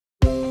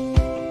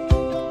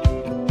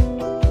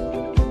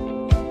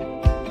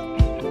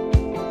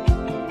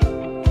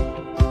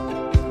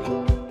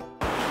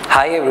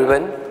Hi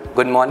everyone,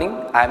 good morning.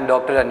 I am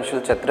Dr.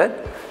 Anshul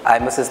Chatrath. I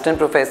am Assistant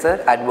Professor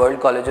at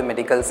World College of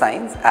Medical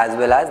Science as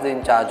well as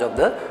in charge of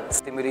the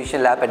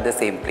stimulation lab at the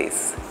same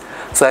place.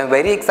 So I am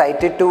very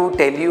excited to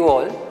tell you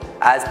all,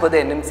 as per the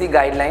NMC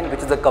guideline, which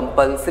is a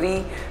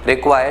compulsory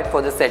required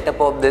for the setup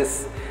of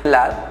this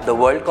lab, the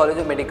World College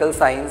of Medical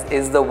Science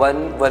is the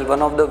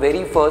one of the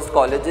very first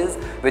colleges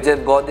which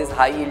have got this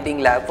high yielding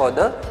lab for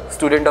the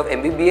student of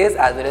MBBS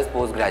as well as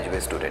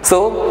postgraduate students.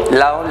 So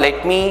now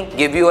let me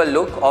give you a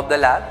look of the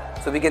lab.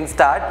 So we can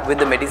start with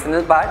the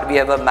medicinal part. We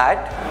have a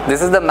mat.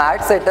 This is the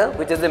mat setup,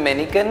 which is a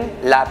mannequin,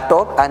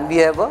 laptop, and we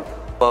have a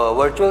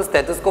virtual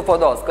stethoscope for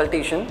the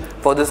auscultation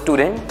for the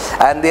student,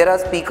 and there are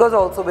speakers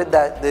also with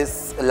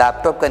this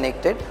laptop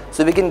connected,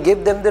 so we can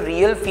give them the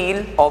real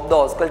feel of the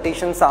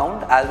auscultation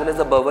sound as well as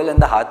the bubble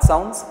and the heart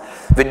sounds.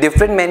 With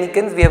different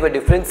mannequins we have a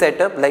different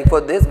setup. Like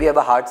for this we have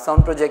a heart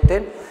sound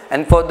projected,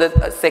 and for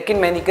the second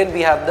mannequin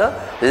we have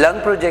the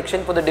lung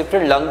projection for the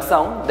different lung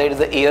sound. There is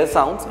the air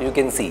sounds you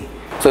can see.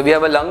 So we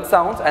have a lung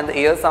sounds and the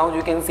air sounds.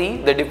 You can see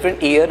the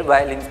different air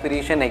while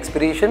inspiration,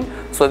 expiration.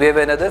 So we have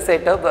another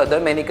setup, other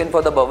mannequin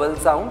for the bubble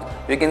sound.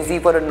 You can see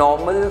for a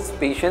normal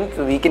patient,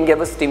 we can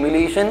give a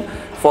stimulation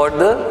for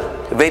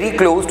the very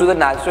close to the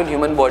natural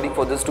human body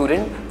for the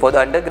student, for the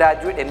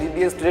undergraduate,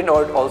 MBBS student,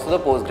 or also the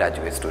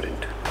postgraduate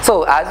student.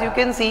 So as you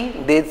can see,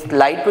 this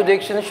light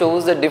projection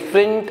shows the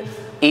different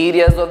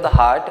areas of the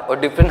heart or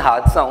different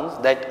heart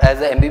sounds that as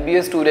an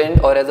MBBS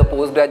student or as a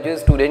postgraduate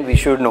student we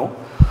should know.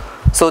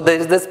 So there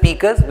is the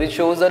speakers which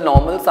shows the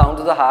normal sound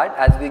of the heart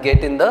as we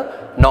get in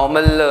the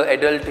normal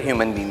adult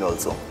human being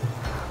also.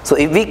 So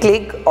if we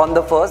click on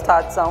the first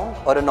heart sound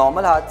or a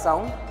normal heart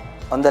sound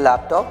on the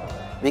laptop,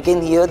 we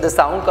can hear the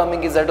sound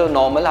coming is that a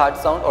normal heart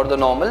sound or the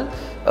normal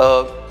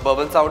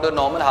bubble sound or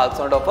normal heart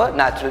sound of a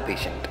natural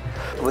patient.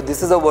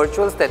 This is a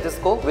virtual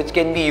stethoscope which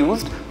can be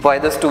used by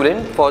the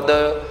student for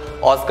the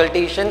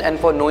auscultation and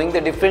for knowing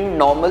the different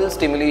normal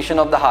stimulation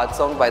of the heart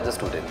sound by the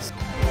students.